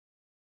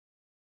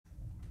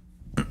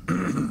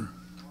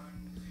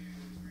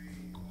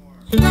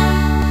Oh,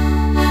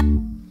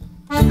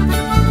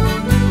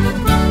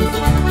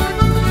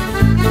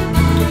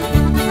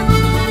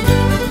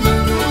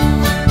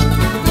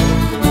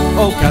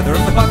 gather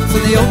up the pots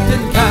and the oat tin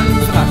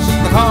cans, the mash,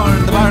 the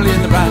corn, the barley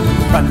and the bran.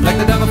 Run like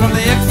the devil from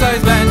the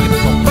excise man, give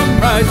us hope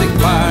from rising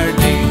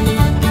party.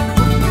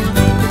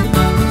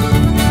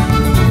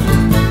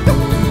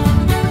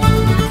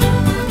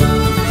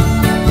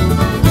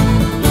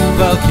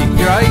 Well, keep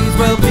your eyes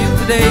well peeled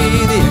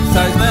today, the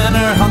excise men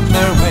are on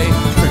their way,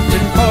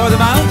 searching for the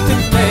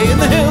mountain bay in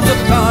the hills of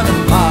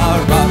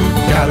Connemara.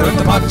 Gather up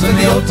the pots and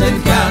the oat tin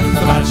cans,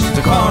 the mash,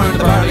 the corn,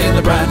 the barley and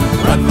the bran.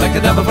 Run like the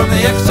devil from the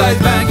excise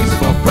man, give us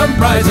hope from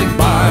rising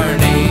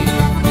Barney.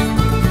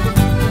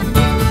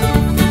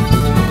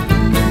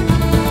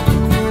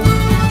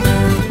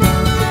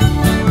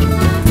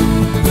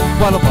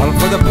 Well, a bottle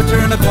for the butcher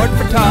and a quart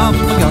for Tom,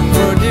 a gun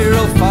for dear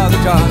old Father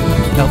John.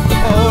 Help the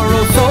poor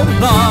old soul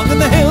along in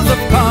the hills of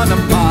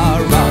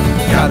Connemara.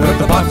 Gather up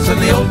the pots and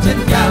the old tin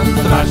cans,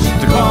 the mash,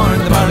 the corn,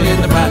 the barley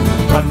and the bran.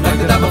 Run like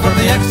the devil from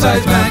the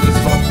excise man, it's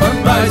hope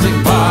from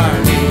rising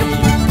Barney.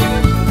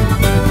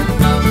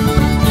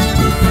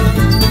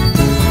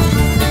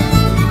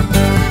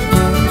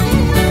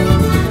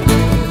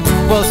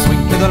 Well,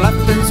 swing to the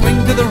left and swing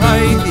to the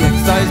right, the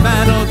excise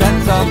man will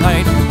dance all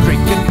night,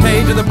 drink and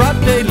pay to the broad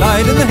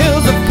daylight in the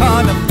hills of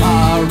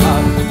Connemara.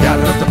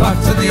 Gather up the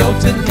pots and the oat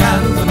tin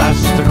cans, the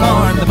mash, the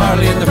corn, the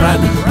barley and the bran.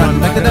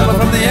 Run like the devil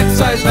from the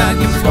excise man,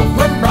 give smoke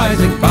from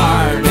rising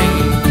Barney.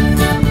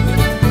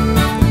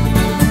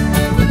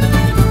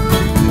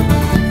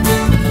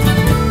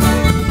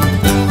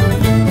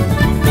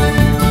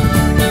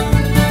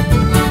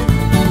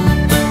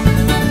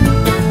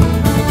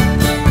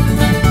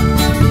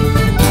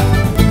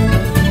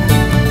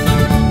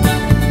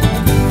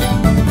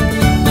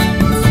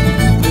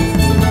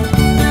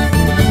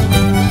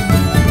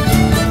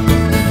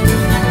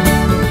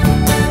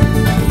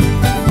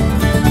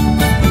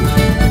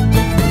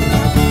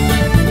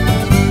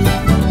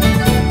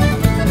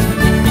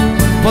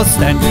 Well,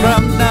 stand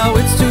from now,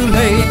 it's too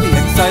late, the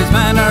excise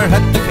men are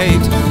at the gate.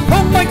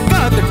 Oh my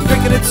God, they're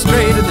drinking it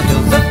straight in the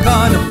hills of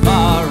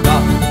Connemara.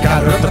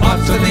 Gather up the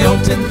pots and the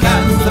oat tin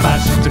cans, the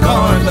mash, the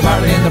corn, the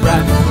barley and the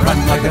bran. Run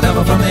like the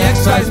devil from the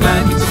excise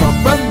man, get smoke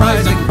from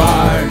rising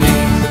Barney.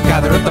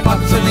 Gather up the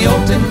pots and the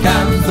oat tin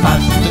cans, the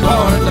mash, the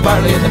corn, the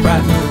barley and the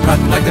bran.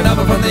 Run like the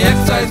devil from the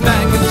excise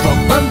man, get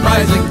smoke from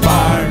rising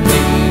Barney.